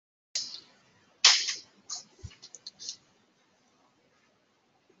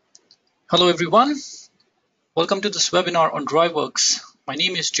Hello everyone, welcome to this webinar on DRIVEWORKS. My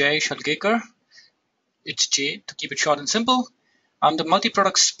name is Jay Shalgekar. It's Jay to keep it short and simple. I'm the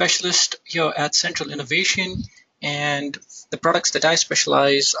multi-product specialist here at Central Innovation, and the products that I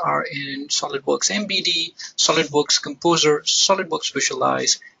specialize are in SOLIDWORKS MBD, SOLIDWORKS Composer, SOLIDWORKS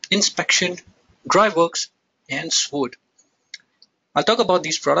Visualize, Inspection, DRIVEWORKS, and SWOOD. I'll talk about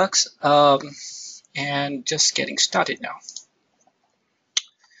these products and just getting started now.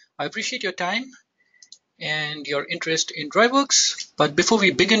 I appreciate your time and your interest in DRIVEWORKS. But before we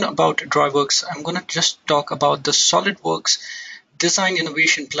begin about DRIVEWORKS, I'm going to just talk about the SOLIDWORKS Design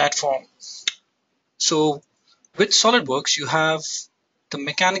Innovation Platform. So with SOLIDWORKS, you have the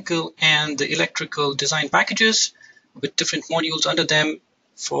mechanical and the electrical design packages with different modules under them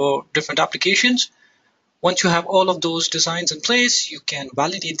for different applications. Once you have all of those designs in place, you can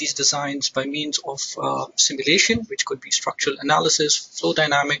validate these designs by means of simulation, which could be structural analysis, flow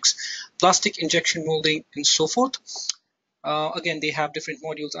dynamics, plastic injection molding, and so forth. Again, they have different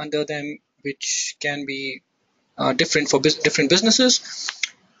modules under them, which can be different for different businesses.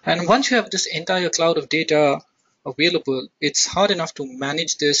 And once you have this entire cloud of data available, it's hard enough to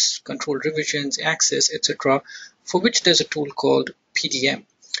manage this, control revisions, access, etc., for which there's a tool called PDM.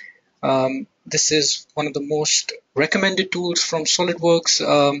 This is one of the most recommended tools from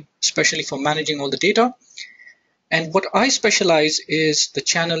SOLIDWORKS, especially for managing all the data. And what I specialize is the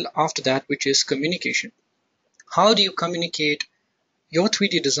channel after that, which is communication. How do you communicate your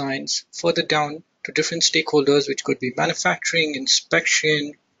 3D designs further down to different stakeholders, which could be manufacturing,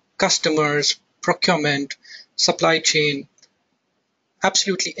 inspection, customers, procurement, supply chain,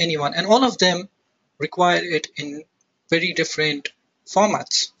 absolutely anyone. And all of them require it in very different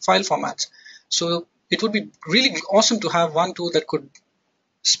formats, file formats. So it would be really awesome to have one tool that could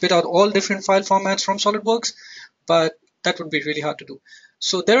spit out all different file formats from SOLIDWORKS, but that would be really hard to do.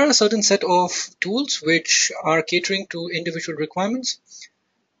 So there are a certain set of tools which are catering to individual requirements.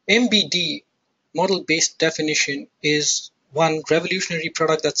 MBD, model-based definition, is one revolutionary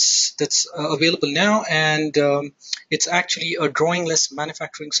product that's available now, and it's actually a drawingless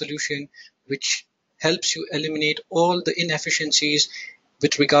manufacturing solution which helps you eliminate all the inefficiencies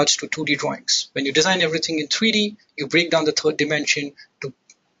with regards to 2D drawings. When you design everything in 3D, you break down the third dimension to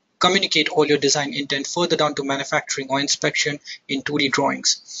communicate all your design intent further down to manufacturing or inspection in 2D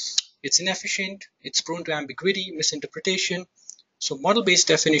drawings. It's inefficient, it's prone to ambiguity, misinterpretation. So model-based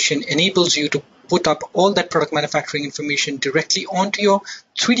definition enables you to put up all that product manufacturing information directly onto your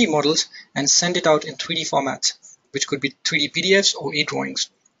 3D models and send it out in 3D formats, which could be 3D PDFs or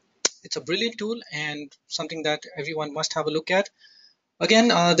e-drawings. It's a brilliant tool and something that everyone must have a look at. Again,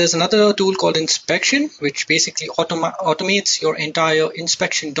 there's another tool called Inspection, which basically automates your entire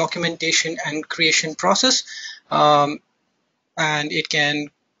inspection documentation and creation process. And it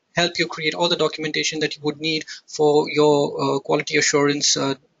can help you create all the documentation that you would need for your quality assurance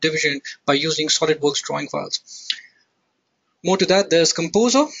division by using SOLIDWORKS drawing files. More to that, there's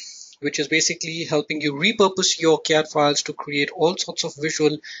Composer, which is basically helping you repurpose your CAD files to create all sorts of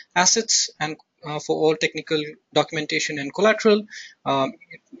visual assets and for all technical documentation and collateral.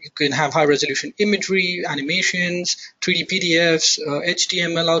 You can have high resolution imagery, animations, 3D PDFs,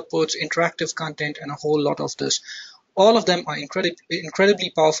 HTML outputs, interactive content, and a whole lot of this. All of them are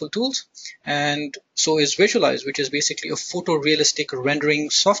incredibly powerful tools, and so is Visualize, which is basically a photorealistic rendering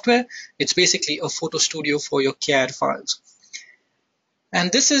software. It's basically a photo studio for your CAD files.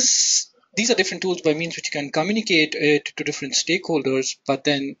 And these are different tools by means which you can communicate it to different stakeholders, but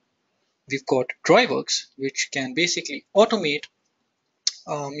then we've got DRIVEWORKS, which can basically automate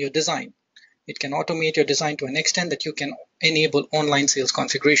your design. It can automate your design to an extent that you can enable online sales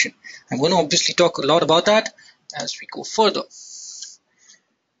configuration. I'm going to obviously talk a lot about that as we go further.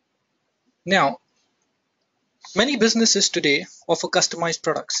 Now, many businesses today offer customized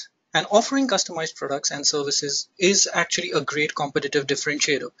products, and offering customized products and services is actually a great competitive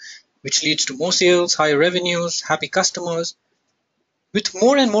differentiator, which leads to more sales, higher revenues, happy customers. With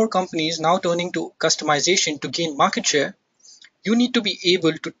more and more companies now turning to customization to gain market share, you need to be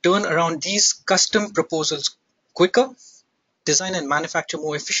able to turn around these custom proposals quicker, design and manufacture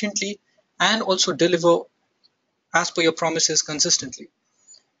more efficiently, and also deliver as per your promises consistently.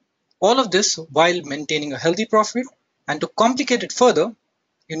 All of this while maintaining a healthy profit, and to complicate it further,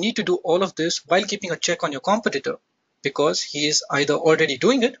 you need to do all of this while keeping a check on your competitor, because he is either already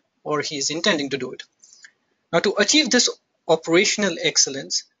doing it or he is intending to do it. Now, to achieve this operational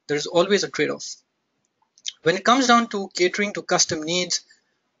excellence, there is always a trade-off. When it comes down to catering to custom needs,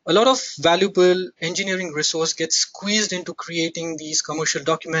 a lot of valuable engineering resource gets squeezed into creating these commercial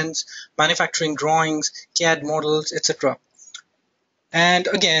documents, manufacturing drawings, CAD models, etc. And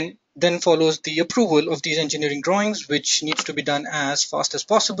again, Then follows the approval of these engineering drawings, which needs to be done as fast as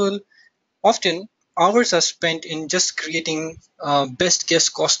possible. Often, hours are spent in just creating best guess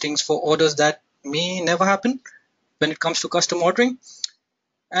costings for orders that may never happen when it comes to custom ordering.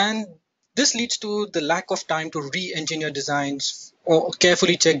 And this leads to the lack of time to re-engineer designs or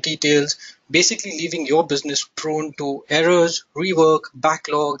carefully check details, basically leaving your business prone to errors, rework,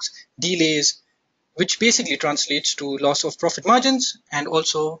 backlogs, delays, which basically translates to loss of profit margins and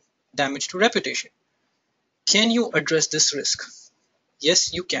also damage to reputation. Can you address this risk?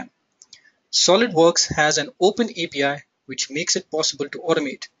 Yes, you can. SolidWorks has an open API which makes it possible to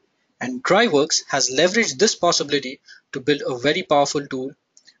automate, and DRIVEWORKS has leveraged this possibility to build a very powerful tool,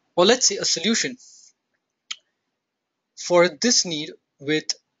 or let's say a solution for this need. With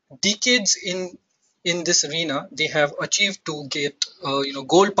decades in this arena, they have achieved to get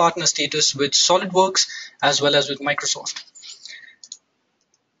gold partner status with SolidWorks as well as with Microsoft.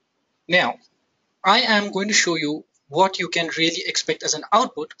 Now, I am going to show you what you can really expect as an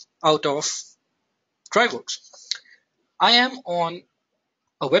output out of DRIVEWORKS. I am on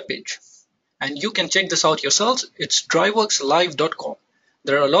a web page, and you can check this out yourselves. It's driveworkslive.com.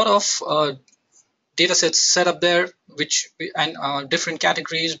 There are a lot of datasets set up there, and different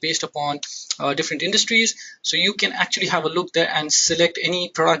categories based upon different industries. So you can actually have a look there and select any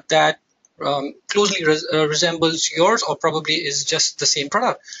product that closely resembles yours, or probably is just the same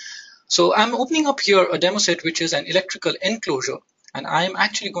product. So I'm opening up here a demo set, which is an electrical enclosure, and I'm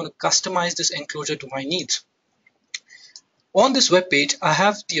actually going to customize this enclosure to my needs. On this web page, I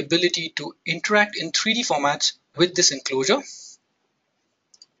have the ability to interact in 3D formats with this enclosure.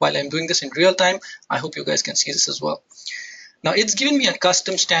 While I'm doing this in real time, I hope you guys can see this as well. Now, it's given me a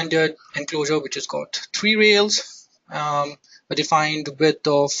custom standard enclosure, which has got 3 rails, a defined width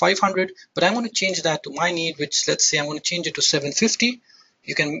of 500, but I'm going to change that to my need, which, let's say I'm going to change it to 750.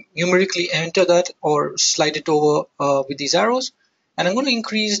 You can numerically enter that or slide it over with these arrows. And I'm going to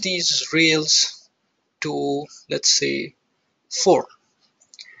increase these rails to, let's say, 4.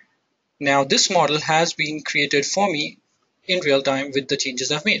 Now, this model has been created for me in real time with the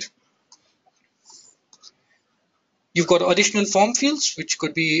changes I've made. You've got additional form fields, which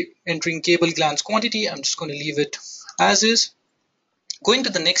could be entering cable glance quantity. I'm just going to leave it as is. Going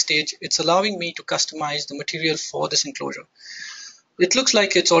to the next stage, it's allowing me to customize the material for this enclosure. It looks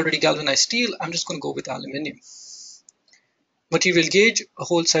like it's already galvanized steel. I'm just going to go with aluminium. Material gauge, a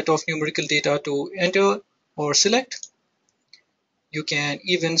whole set of numerical data to enter or select. You can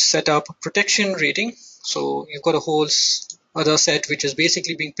even set up protection rating. So you've got a whole other set which is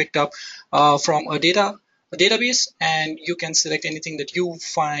basically being picked up from a database, and you can select anything that you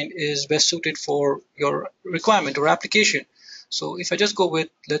find is best suited for your requirement or application. So if I just go with,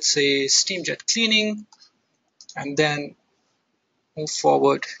 let's say, steam jet cleaning, and then move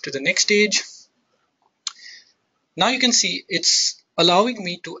forward to the next stage. Now you can see it's allowing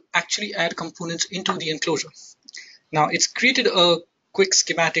me to actually add components into the enclosure. Now it's created a quick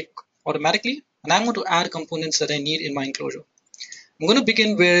schematic automatically, and I'm going to add components that I need in my enclosure. I'm going to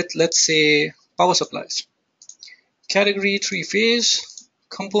begin with, let's say, power supplies. Category 3-phase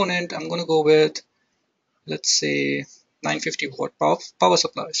component, I'm going to go with, let's say, 950 watt power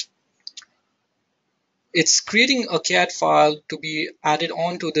supplies. It's creating a CAD file to be added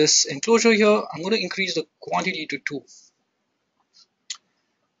onto this enclosure here. I'm going to increase the quantity to 2.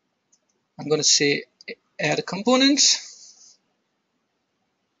 I'm going to say add components.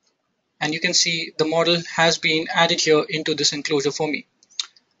 And you can see the model has been added here into this enclosure for me.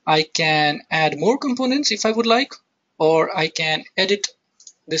 I can add more components if I would like, or I can edit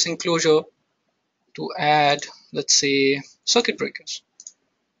this enclosure to add, let's say, circuit breakers.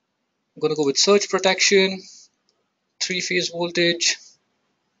 I'm going to go with surge protection, 3-phase voltage,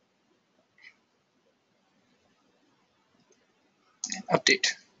 and update.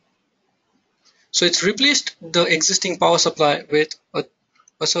 So it's replaced the existing power supply with a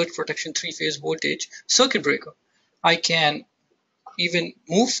surge protection 3-phase voltage circuit breaker. I can even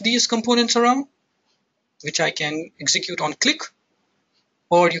move these components around, which I can execute on click,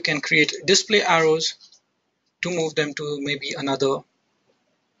 or you can create display arrows to move them to maybe another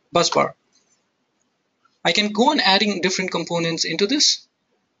bus bar. I can go on adding different components into this,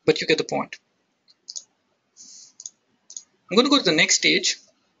 but you get the point. I'm going to go to the next stage.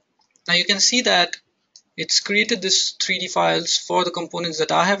 Now you can see that it's created this 3D files for the components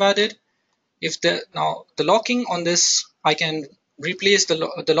that I have added. Now the locking on this, I can replace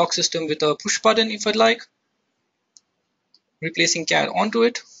the lock system with a push button if I'd like, replacing CAD onto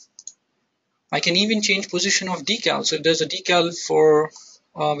it. I can even change position of decal. So if there's a decal for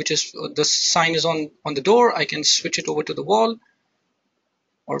which is the sign is on the door, I can switch it over to the wall,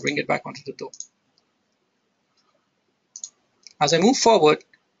 or bring it back onto the door. As I move forward,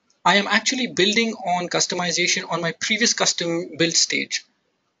 I am actually building on customization on my previous custom build stage.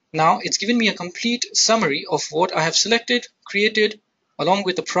 Now it's given me a complete summary of what I have selected, created, along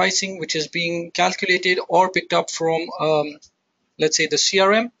with the pricing which is being calculated or picked up from, let's say, the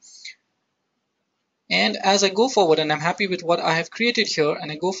CRM. And as I go forward and I'm happy with what I have created here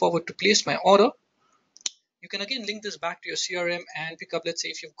and I go forward to place my order, you can again link this back to your CRM and pick up, let's say,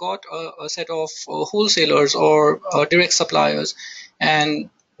 if you've got a set of wholesalers or direct suppliers, and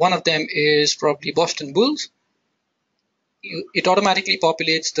one of them is probably Boston Bulls, it automatically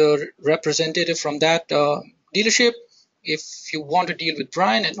populates the representative from that dealership. If you want to deal with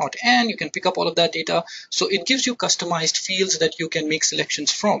Brian and not Ann, you can pick up all of that data. So it gives you customized fields that you can make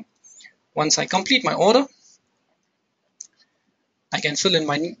selections from. Once I complete my order, I can fill in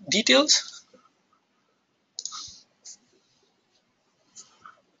my details.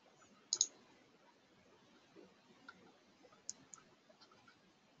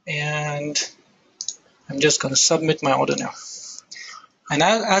 And I'm just going to submit my order now. And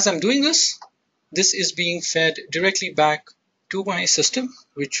as I'm doing this, this is being fed directly back to my system,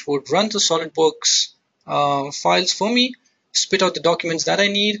 which would run the SOLIDWORKS files for me, spit out the documents that I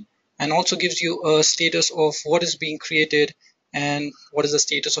need, and also gives you a status of what is being created and what is the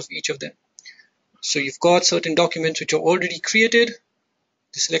status of each of them. So you've got certain documents which are already created.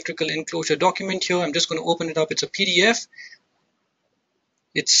 This electrical enclosure document here, I'm just going to open it up. It's a PDF.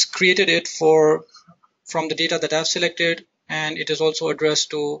 It's created it from the data that I've selected, and it is also addressed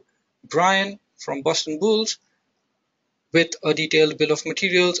to Brian from Boston Bulls with a detailed bill of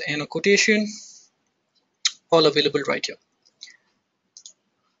materials and a quotation, all available right here.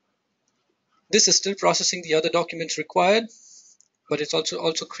 This is still processing the other documents required, but it's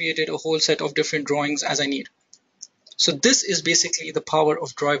also created a whole set of different drawings as I need. So this is basically the power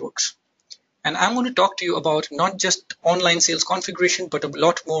of DRIVEWORKS. And I'm going to talk to you about not just online sales configuration, but a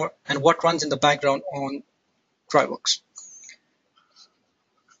lot more and what runs in the background on DRIVEWORKS.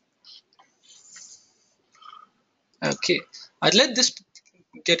 Okay, I'd let this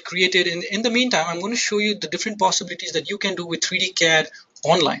get created. In the meantime, I'm going to show you the different possibilities that you can do with 3D CAD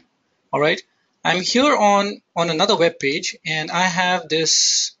online. All right, I'm here on another web page, and I have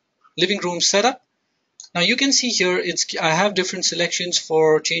this living room setup. Now you can see here, I have different selections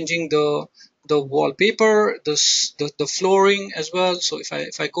for changing the wallpaper, the flooring as well. So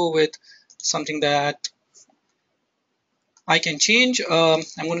if I go with something that I can change, I'm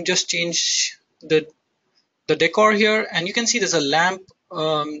going to just change the decor here, and you can see there's a lamp,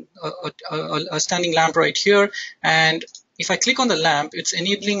 a standing lamp right here, and if I click on the lamp, it's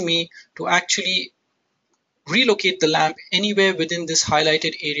enabling me to actually relocate the lamp anywhere within this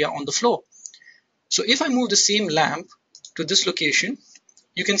highlighted area on the floor. So if I move the same lamp to this location,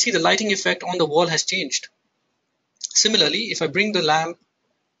 you can see the lighting effect on the wall has changed. Similarly, if I bring the lamp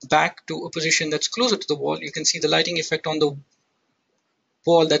back to a position that's closer to the wall, you can see the lighting effect on the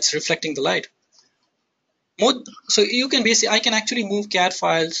wall that's reflecting the light. So you can I can actually move CAD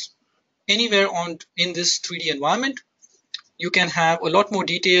files anywhere in this 3D environment. You can have a lot more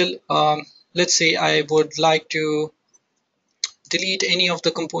detail. Let's say I would like to delete any of the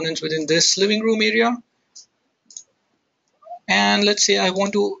components within this living room area. And let's say I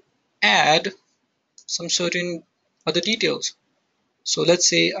want to add some certain other details. So let's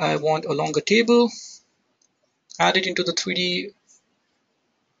say I want a longer table, add it into the 3D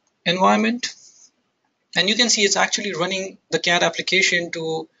environment. And you can see it's actually running the CAD application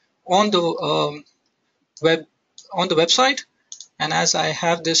on the website. And as I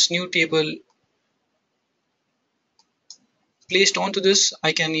have this new table placed onto this,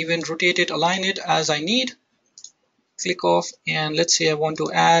 I can even rotate it, align it as I need. Click off, and let's say I want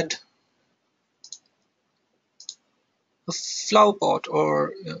to add a flower pot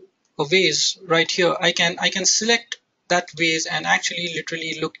or a vase right here. I can select that vase and actually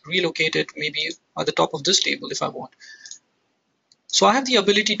literally relocate it maybe at the top of this table if I want. So I have the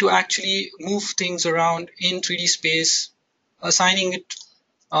ability to actually move things around in 3D space, assigning it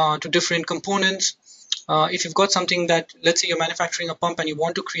to different components. If you've got something that, let's say you're manufacturing a pump and you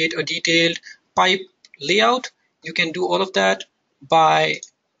want to create a detailed pipe layout, you can do all of that by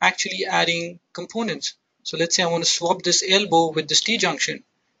actually adding components. So let's say I want to swap this elbow with this T-junction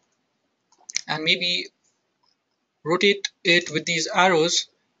and maybe rotate it with these arrows,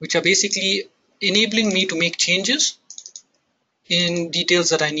 which are basically enabling me to make changes in details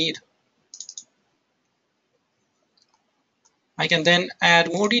that I need. I can then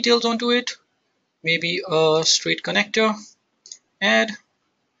add more details onto it, maybe a straight connector, add,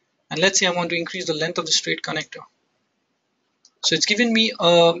 and let's say I want to increase the length of the straight connector. So it's given me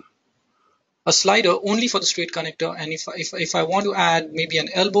a slider only for the straight connector, and if I want to add maybe an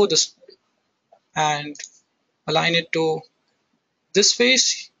elbow this and align it to this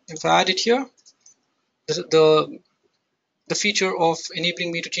face, if I add it here, the feature of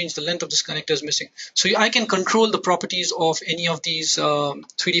enabling me to change the length of this connector is missing. So I can control the properties of any of these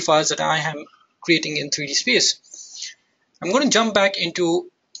 3D files that I am creating in 3D space. I'm going to jump back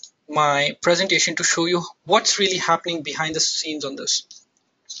into my presentation to show you what's really happening behind the scenes on this.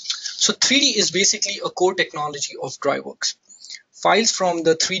 So 3D is basically a core technology of DRIVEWORKS. Files from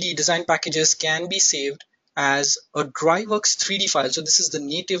the 3D design packages can be saved as a DRIVEWORKS 3D file. So this is the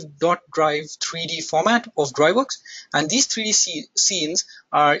native .drive 3D format of DRIVEWORKS, and these 3D scenes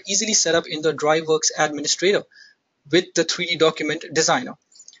are easily set up in the DRIVEWORKS administrator with the 3D document designer.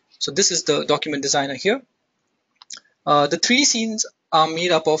 So this is the document designer here. The 3D scenes are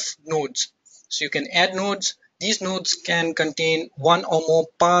made up of nodes. So you can add nodes. These nodes can contain one or more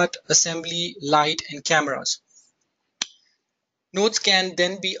part, assembly, light, and cameras. Nodes can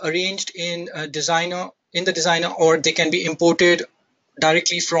then be arranged in the designer, or they can be imported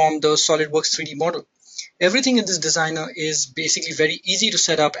directly from the SOLIDWORKS 3D model. Everything in this designer is basically very easy to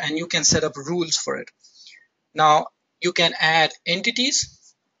set up, and you can set up rules for it. Now you can add entities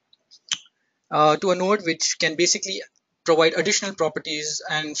to a node, which can basically provide additional properties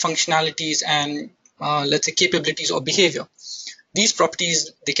and functionalities and let's say capabilities or behavior. These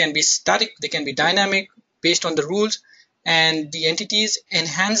properties, they can be static, they can be dynamic based on the rules, and the entities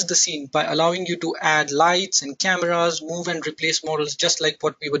enhance the scene by allowing you to add lights and cameras, move and replace models, just like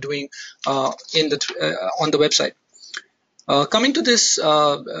what we were doing on the website. Coming to this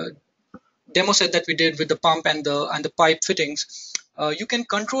demo set that we did with the pump and the pipe fittings, you can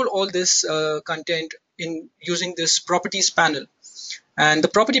control all this content in using this properties panel. And the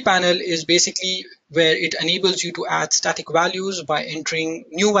property panel is basically where it enables you to add static values by entering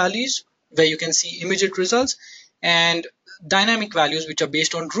new values, where you can see immediate results, and dynamic values which are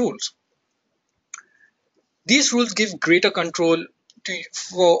based on rules. These rules give greater control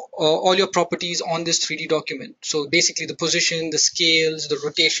for all your properties on this 3D document. So basically the position, the scales, the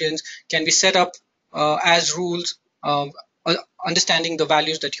rotations can be set up as rules, understanding the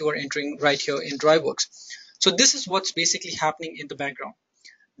values that you are entering right here in DRIVEWORKS. So this is what's basically happening in the background.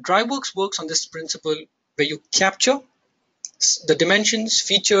 DRIVEWORKS works on this principle where you capture the dimensions,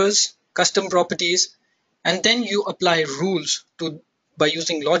 features, custom properties, and then you apply rules by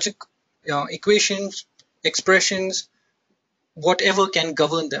using logic, equations, expressions, whatever can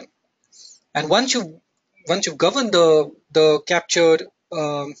govern them. And once you've governed the captured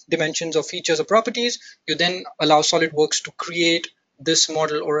dimensions or features or properties, you then allow SOLIDWORKS to create this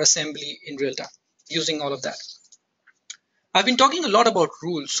model or assembly in real time using all of that. I've been talking a lot about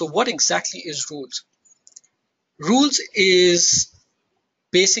rules. So what exactly is rules? Rules is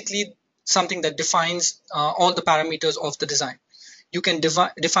basically something that defines all the parameters of the design. You can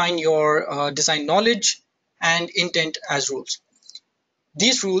define your design knowledge and intent as rules.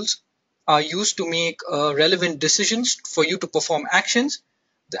 These rules are used to make relevant decisions for you to perform actions.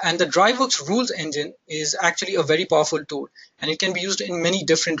 And the DRIVEWORKS rules engine is actually a very powerful tool, and it can be used in many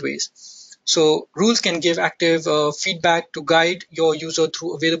different ways. So rules can give active feedback to guide your user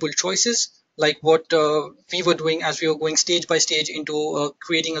through available choices, like what we were doing as we were going stage by stage into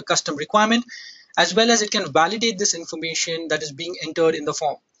creating a custom requirement, as well as it can validate this information that is being entered in the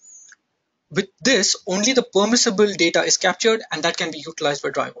form. With this, only the permissible data is captured, and that can be utilized by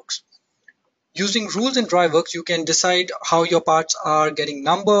DRIVEWORKS. Using rules in DRIVEWORKS, you can decide how your parts are getting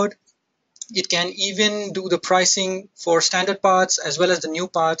numbered. It can even do the pricing for standard parts as well as the new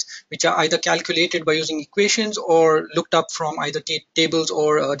parts, which are either calculated by using equations or looked up from either tables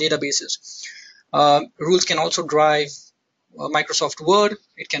or databases. Rules can also drive Microsoft Word,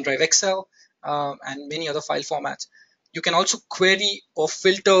 it can drive Excel, and many other file formats. You can also query or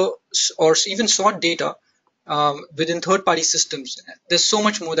filter or even sort data within third-party systems. There's so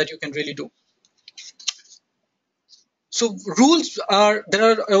much more that you can really do. So there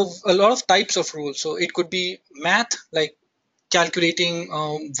are a lot of types of rules. So it could be math, like calculating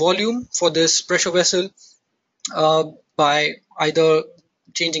volume for this pressure vessel by either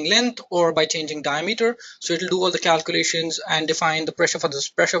changing length or by changing diameter. So it'll do all the calculations and define the pressure for this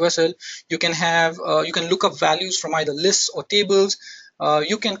pressure vessel. You can look up values from either lists or tables.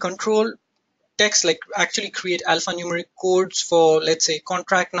 You can control text, like actually create alphanumeric codes for, let's say,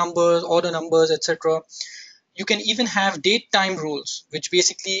 contract numbers, order numbers, etc. You can even have date time rules, which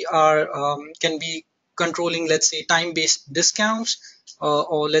basically can be controlling, let's say, time-based discounts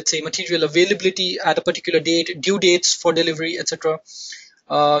or let's say material availability at a particular date, due dates for delivery, etc.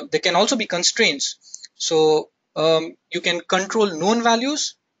 There can also be constraints. So you can control known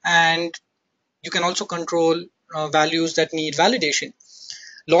values, and you can also control values that need validation.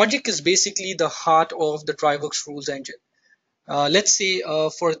 Logic is basically the heart of the DRIVEWORKS rules engine. Let's say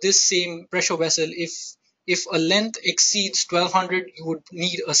for this same pressure vessel, if a length exceeds 1200, you would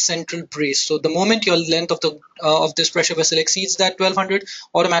need a central brace. So the moment your length of this pressure vessel exceeds that 1200,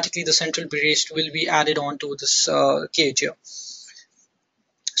 automatically the central brace will be added on to this cage here.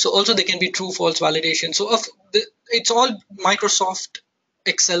 So also there can be true false validation. So it's all Microsoft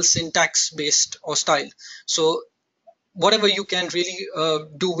Excel syntax based or style. So whatever you can really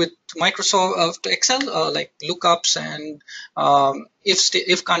do with Microsoft Excel, like lookups and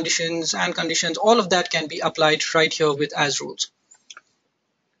if conditions and conditions, all of that can be applied right here with as rules.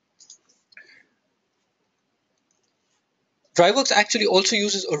 DRIVEWORKS actually also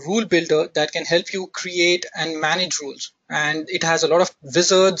uses a rule builder that can help you create and manage rules, and it has a lot of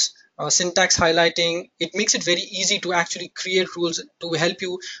wizards, syntax highlighting. It makes it very easy to actually create rules to help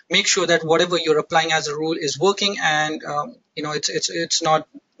you make sure that whatever you're applying as a rule is working, and it's not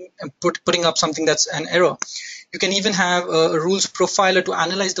putting up something that's an error. You can even have a rules profiler to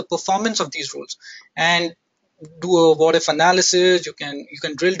analyze the performance of these rules and do a what if analysis. You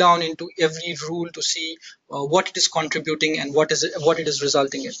can drill down into every rule to see what it is contributing and what it is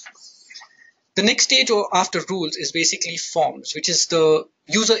resulting in. The next stage or after rules is basically forms, which is the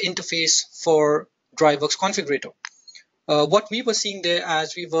user interface for DRIVEWORKS configurator. What we were seeing there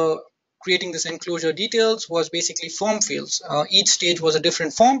as we were creating this enclosure details was basically form fields. Each stage was a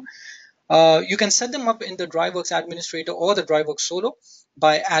different form. You can set them up in the DRIVEWORKS administrator or the DRIVEWORKS solo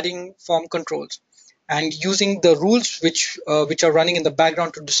by adding form controls and using the rules which are running in the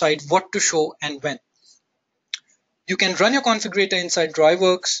background to decide what to show and when. You can run your configurator inside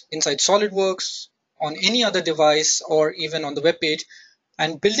DRIVEWORKS, inside SOLIDWORKS, on any other device, or even on the web page.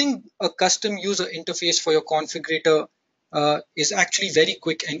 And building a custom user interface for your configurator is actually very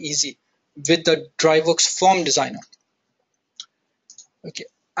quick and easy with the DRIVEWORKS form designer. Okay,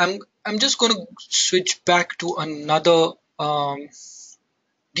 I'm just going to switch back to another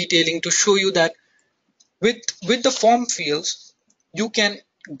detailing to show you that with the form fields, you can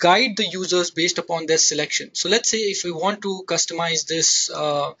guide the users based upon their selection. So let's say if we want to customize this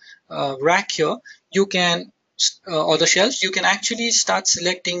rack here, you can or the shelves, you can actually start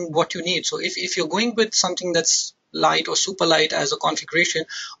selecting what you need. So if you're going with something that's light or super light as a configuration,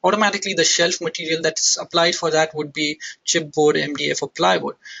 automatically the shelf material that's applied for that would be chipboard, MDF, or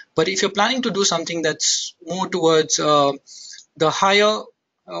plywood. But if you're planning to do something that's more towards the higher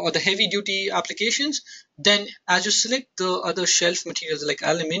or the heavy duty applications, then as you select the other shelf materials like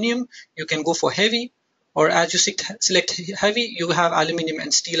aluminium, you can go for heavy, or as you select heavy, you have aluminium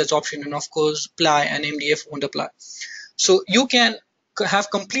and steel as option, and of course ply and MDF won't apply. So you can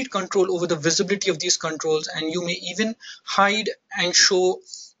have complete control over the visibility of these controls, and you may even hide and show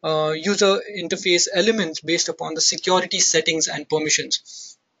user interface elements based upon the security settings and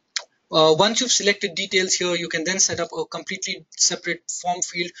permissions. Once you've selected details here, you can then set up a completely separate form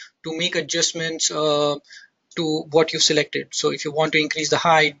field to make adjustments to what you've selected. So if you want to increase the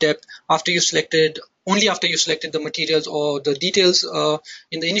height, depth, only after you selected the materials or the details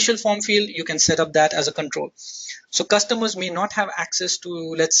in the initial form field, you can set up that as a control. So customers may not have access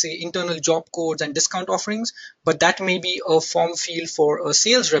to, let's say, internal job codes and discount offerings, but that may be a form field for a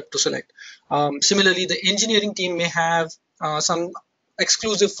sales rep to select. Similarly, the engineering team may have some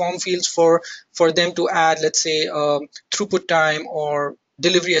exclusive form fields for them to add, let's say, throughput time or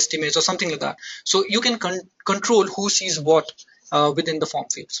delivery estimates or something like that. So you can control who sees what within the form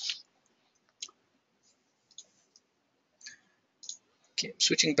fields. Okay,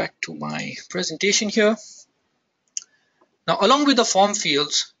 switching back to my presentation here. Now, along with the form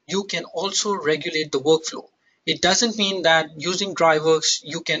fields, you can also regulate the workflow. It doesn't mean that using DRIVEWORKS,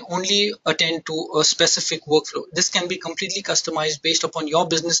 you can only attend to a specific workflow. This can be completely customized based upon your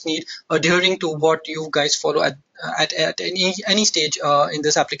business need, adhering to what you guys follow at any stage in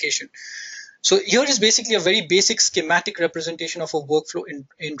this application. So here is basically a very basic schematic representation of a workflow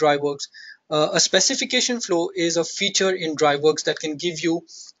in DRIVEWORKS. A specification flow is a feature in DRIVEWORKS that can give you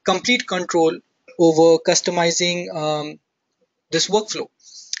complete control over customizing this workflow.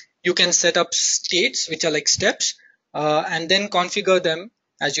 You can set up states, which are like steps, and then configure them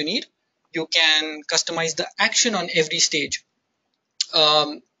as you need. You can customize the action on every stage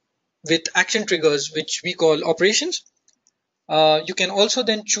with action triggers, which we call operations. You can also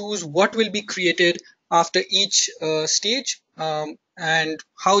then choose what will be created after each stage and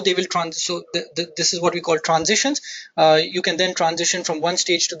how they will transition. So this is what we call transitions. You can then transition from one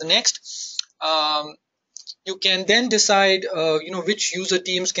stage to the next. You can then decide, which user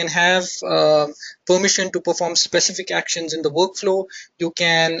teams can have permission to perform specific actions in the workflow. You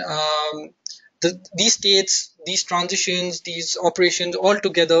can these states, these transitions, these operations all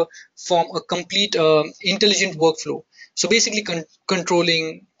together form a complete intelligent workflow. So basically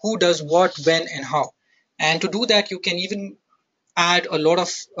controlling who does what, when, and how. And to do that, you can even add a lot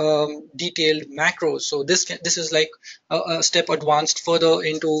of detailed macros. So this is like a step advanced further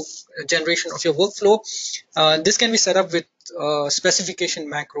into generation of your workflow. This can be set up with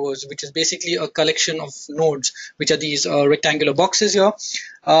specification macros, which is basically a collection of nodes, which are these rectangular boxes here.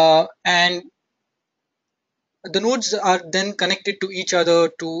 And the nodes are then connected to each other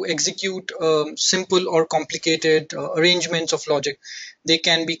to execute simple or complicated arrangements of logic. They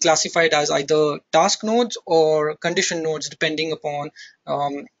can be classified as either task nodes or condition nodes depending upon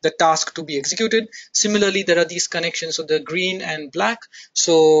the task to be executed. Similarly, there are these connections, so the green and black.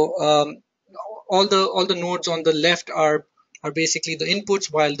 So all the nodes on the left are basically the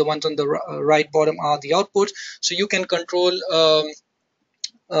inputs, while the ones on the right bottom are the outputs. So you can control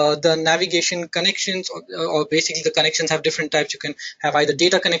the navigation connections, or basically the connections have different types. You can have either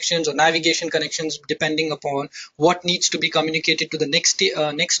data connections or navigation connections depending upon what needs to be communicated to the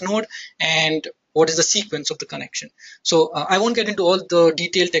next node and what is the sequence of the connection. So I won't get into all the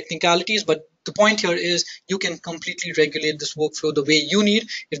detailed technicalities, but the point here is you can completely regulate this workflow the way you need.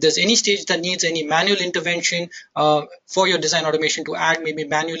 If there's any stage that needs any manual intervention for your design automation to add maybe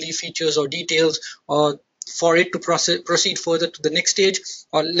manually features or details, or for it to proceed further to the next stage,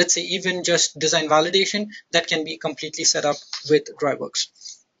 or let's say even just design validation, that can be completely set up with DRIVEWORKS.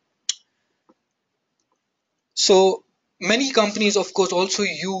 So many companies, of course, also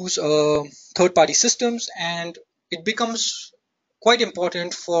use third-party systems, and it becomes quite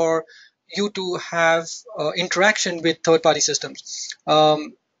important for you to have interaction with third-party systems.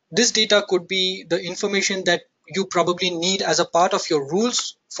 This data could be the information that you probably need as a part of your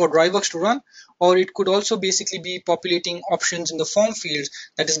rules for DRIVEWORKS to run, or it could also basically be populating options in the form fields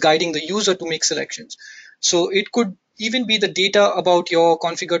that is guiding the user to make selections. So it could even be the data about your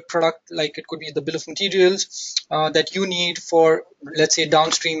configured product, like it could be the bill of materials that you need for, let's say,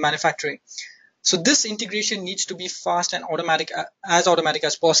 downstream manufacturing. So this integration needs to be fast and automatic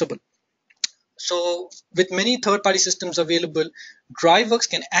as possible. So with many third-party systems available, DRIVEWORKS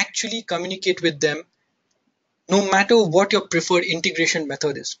can actually communicate with them no matter what your preferred integration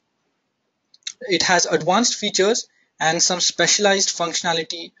method is. It has advanced features and some specialized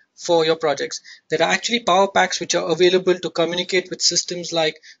functionality for your projects. There are actually power packs which are available to communicate with systems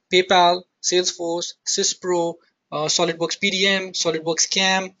like PayPal, Salesforce, SysPro, SolidWorks PDM, SolidWorks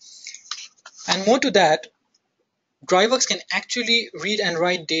CAM, and more to that. DRIVEWORKS can actually read and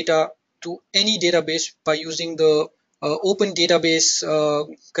write data to any database by using the Open Database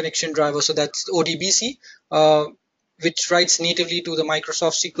Connection Driver. So that's ODBC, which writes natively to the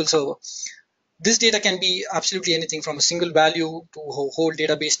Microsoft SQL Server. This data can be absolutely anything from a single value to a whole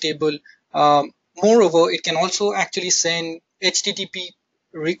database table. Moreover, it can also actually send HTTP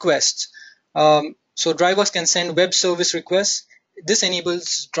requests. So DRIVEWORKS can send web service requests. This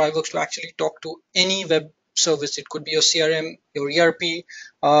enables DRIVEWORKS to actually talk to any web service. It could be your CRM, your ERP,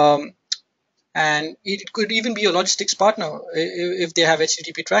 and it could even be a logistics partner if they have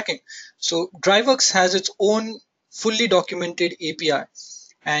HTTP tracking. So DRIVEWORKS has its own fully documented API.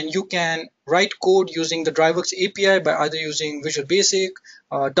 And you can write code using the DRIVEWORKS API by either using Visual Basic,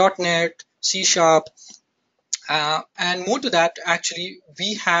 .NET, C#, and more to that, actually,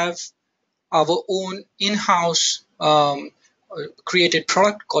 we have our own in-house created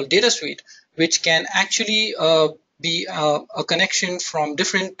product called DataSuite, which can actually be a connection from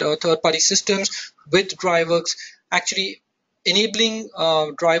different third-party systems with DRIVEWORKS, actually enabling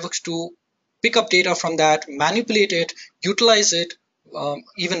DRIVEWORKS to pick up data from that, manipulate it, utilize it,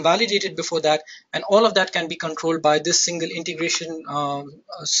 even validate it before that, and all of that can be controlled by this single integration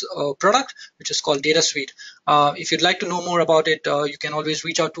product, which is called DataSuite. If you'd like to know more about it, you can always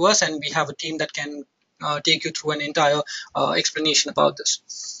reach out to us, and we have a team that can take you through an entire explanation about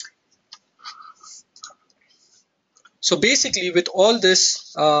this. So basically, with all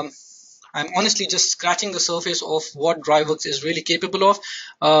this, I'm honestly just scratching the surface of what DRIVEWORKS is really capable of.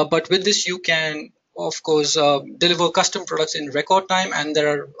 But with this, you can, of course, deliver custom products in record time. And there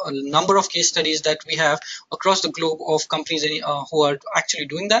are a number of case studies that we have across the globe of companies who are actually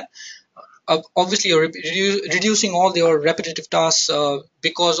doing that. Obviously, you're reducing all your repetitive tasks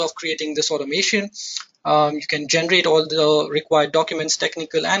because of creating this automation. You can generate all the required documents,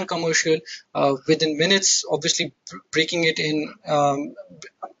 technical and commercial, within minutes, obviously breaking it in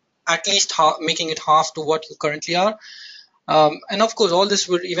at least making it half to what you currently are. And of course, all this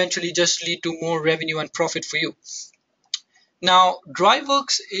would eventually just lead to more revenue and profit for you. Now,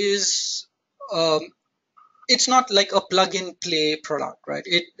 DriveWorks is it's not like a plug-in play product, right?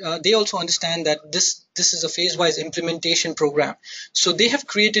 They also understand that this is a phase-wise implementation program. So they have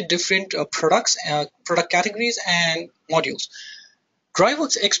created different products, product categories, and modules.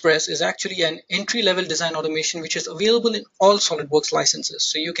 DriveWorks Express is actually an entry-level design automation which is available in all SolidWorks licenses.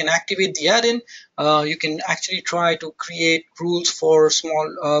 So you can activate the add-in. You can actually try to create rules for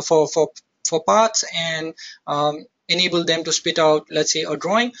small for parts and enable them to spit out, let's say, a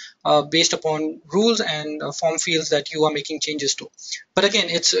drawing based upon rules and form fields that you are making changes to. But again,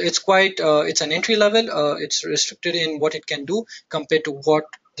 it's quite it's an entry level. It's restricted in what it can do compared to what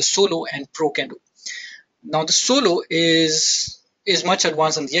the Solo and Pro can do. Now the Solo is much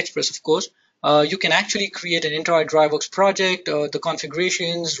advanced than the Express, of course. You can actually create an entire DriveWorks project, the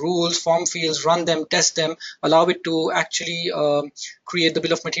configurations, rules, form fields, run them, test them, allow it to actually create the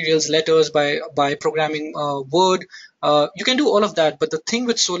bill of materials letters by programming Word. You can do all of that, but the thing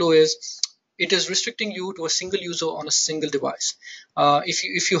with Solo is it is restricting you to a single user on a single device.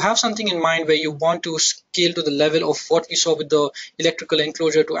 If you have something in mind where you want to scale to the level of what we saw with the electrical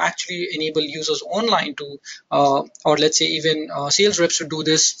enclosure to actually enable users online to, or let's say even sales reps to do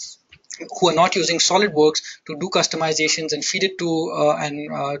this, who are not using SolidWorks, to do customizations and feed it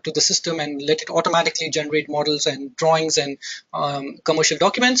to the system and let it automatically generate models and drawings and commercial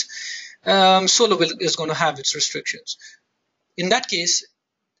documents, Solo is going to have its restrictions. In that case,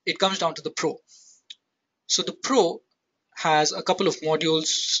 it comes down to the Pro. So the Pro has a couple of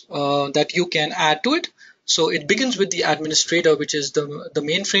modules that you can add to it. So it begins with the administrator, which is the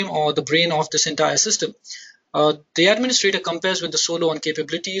mainframe or the brain of this entire system. The administrator compares with the Solo on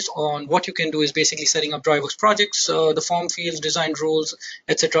capabilities. On what you can do is basically setting up DriveWorks projects, the form fields, design rules,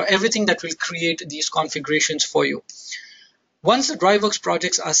 etc. Everything that will create these configurations for you. Once the DriveWorks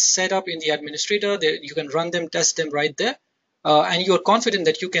projects are set up in the administrator, you can run them, test them right there. And you're confident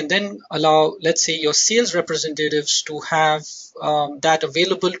that you can then allow, let's say, your sales representatives to have that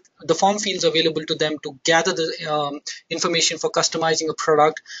available, the form fields available to them to gather the information for customizing a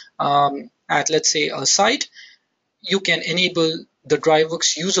product at, let's say, a site. You can enable the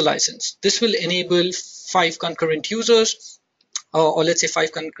DriveWorks user license. This will enable 5 concurrent users, or let's say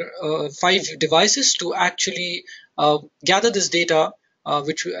 5 devices to actually gather this data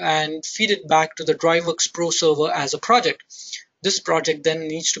and feed it back to the DriveWorks Pro server as a project. This project then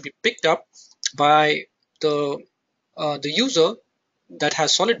needs to be picked up by the user that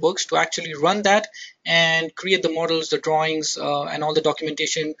has SolidWorks to actually run that and create the models, the drawings, and all the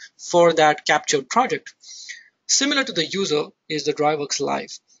documentation for that captured project. Similar to the user is the DriveWorks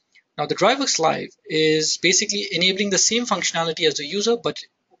Live. Now the DriveWorks Live is basically enabling the same functionality as the user, but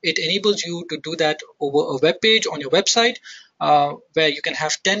it enables you to do that over a web page on your website, where you can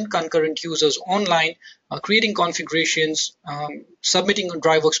have 10 concurrent users online, creating configurations, submitting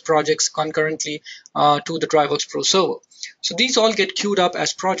DriveWorks projects concurrently to the DriveWorks Pro server. So these all get queued up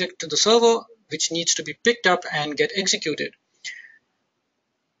as project to the server, which needs to be picked up and get executed.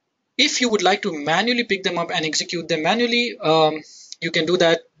 If you would like to manually pick them up and execute them manually, you can do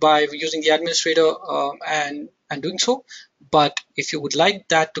that by using the administrator and doing so. But if you would like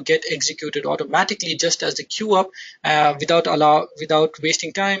that to get executed automatically just as the queue up without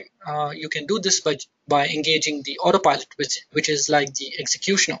wasting time, you can do this by engaging the autopilot, which is like the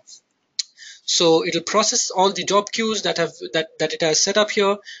executioner. So it will process all the job queues that it has set up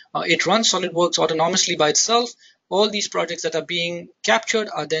here. It runs SolidWorks autonomously by itself. All these projects that are being captured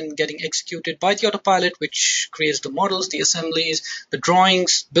are then getting executed by the autopilot, which creates the models, the assemblies, the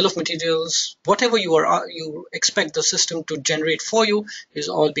drawings, bill of materials, whatever you expect the system to generate for you is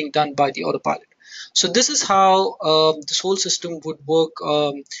all being done by the autopilot. So this is how this whole system would work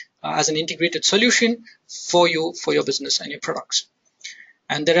as an integrated solution for you, for your business and your products.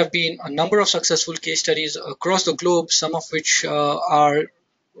 And there have been a number of successful case studies across the globe, some of which are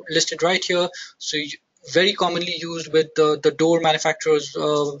listed right here. So very commonly used with the door manufacturers,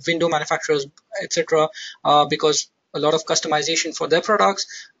 window manufacturers, etc., because a lot of customization for their products.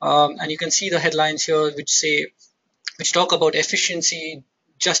 And you can see the headlines here which talk about efficiency,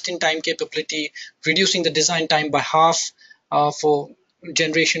 just-in-time capability, reducing the design time by half for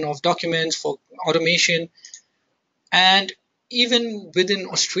generation of documents, for automation. And even within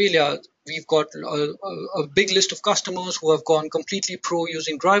Australia, we've got a big list of customers who have gone completely pro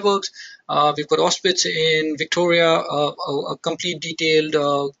using DriveWorks. We've got Auspitz in Victoria, a complete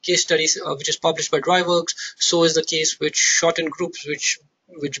detailed case study which is published by DriveWorks. So is the case with Shorten Groups,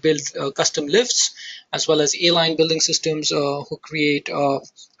 which build custom lifts, as well as A-Line Building Systems, who create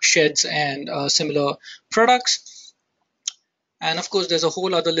sheds and similar products. And of course, there's a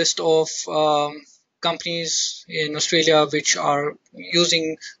whole other list of companies in Australia which are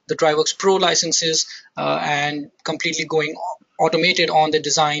using the DRIVEWORKS Pro licenses and completely going automated on the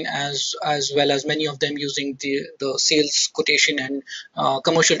design, as well as many of them using the sales quotation and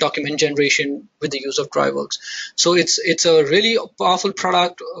commercial document generation with the use of DRIVEWORKS. So it's a really powerful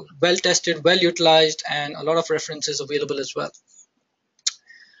product, well tested, well utilized, and a lot of references available as well.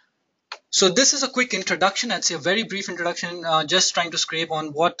 So this is a quick introduction. I'd say a very brief introduction, just trying to scrape on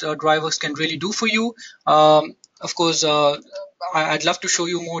what DRIVEWORKS can really do for you. Of course, I'd love to show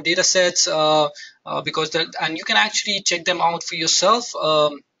you more data sets because and you can actually check them out for yourself.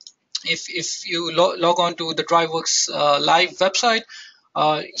 If you log on to the DRIVEWORKS live website,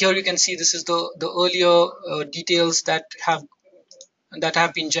 here you can see this is the earlier details that have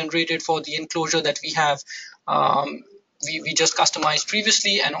been generated for the enclosure that we have. We just customized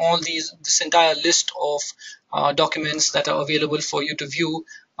previously, and all this entire list of documents that are available for you to view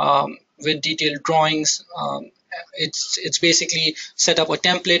with detailed drawings. It's basically set up a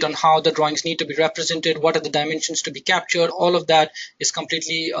template on how the drawings need to be represented, what are the dimensions to be captured. All of that is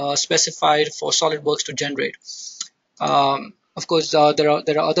completely specified for SOLIDWORKS to generate. Of course, there are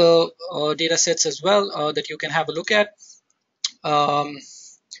other data sets as well that you can have a look at.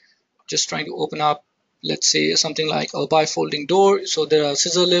 Just trying to open up, let's say, something like a bifolding door. So there are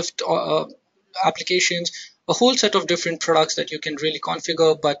scissor lift applications, a whole set of different products that you can really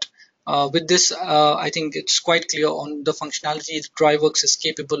configure. But with this, I think it's quite clear on the functionality that DRIVEWORKS is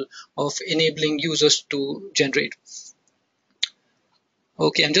capable of enabling users to generate.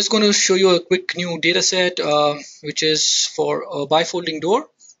 Okay, I'm just going to show you a quick new data set, which is for a bifolding door.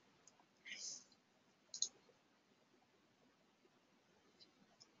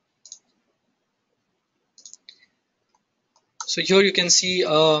 So here you can see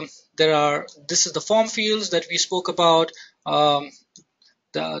this is the form fields that we spoke about.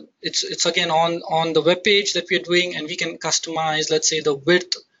 It's again on the web page that we're doing, and we can customize, let's say, the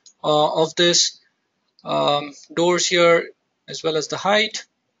width of this doors here, as well as the height.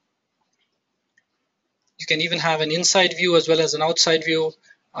 You can even have an inside view as well as an outside view,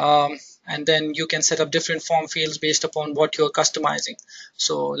 and then you can set up different form fields based upon what you're customizing.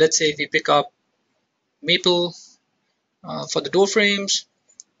 So let's say if we pick up maple for the door frames,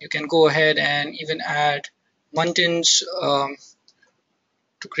 you can go ahead and even add muntins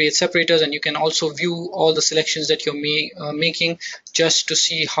to create separators, and you can also view all the selections that you're making, just to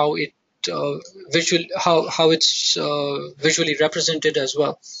see how it's visually represented as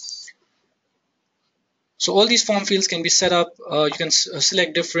well. So all these form fields can be set up. You can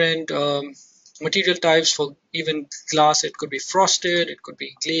select different material types. For even glass, it could be frosted, it could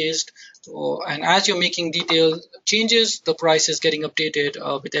be glazed, and as you're making detailed changes, the price is getting updated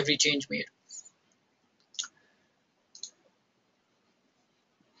with every change made.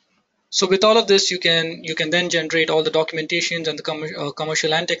 So with all of this, you can then generate all the documentations and the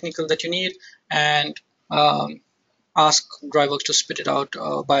commercial and technical that you need, and ask DRIVEWORKS to spit it out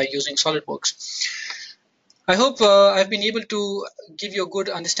by using SOLIDWORKS. I hope I've been able to give you a good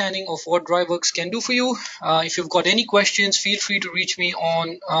understanding of what DRIVEWORKS can do for you. If you've got any questions, feel free to reach me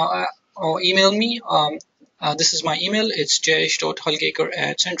on or email me. This is my email. It's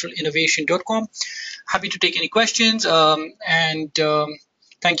jayesh.hulgaker@centralinnovation.com. Happy to take any questions, and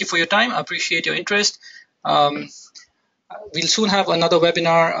thank you for your time. I appreciate your interest. We'll soon have another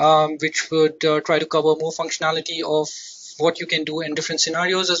webinar which would try to cover more functionality of what you can do in different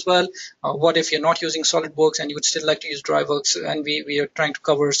scenarios as well. What if you're not using SOLIDWORKS and you would still like to use DRIVEWORKS, and we are trying to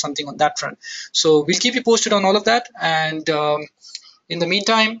cover something on that front. So we'll keep you posted on all of that, and in the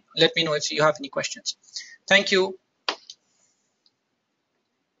meantime, let me know if you have any questions. Thank you.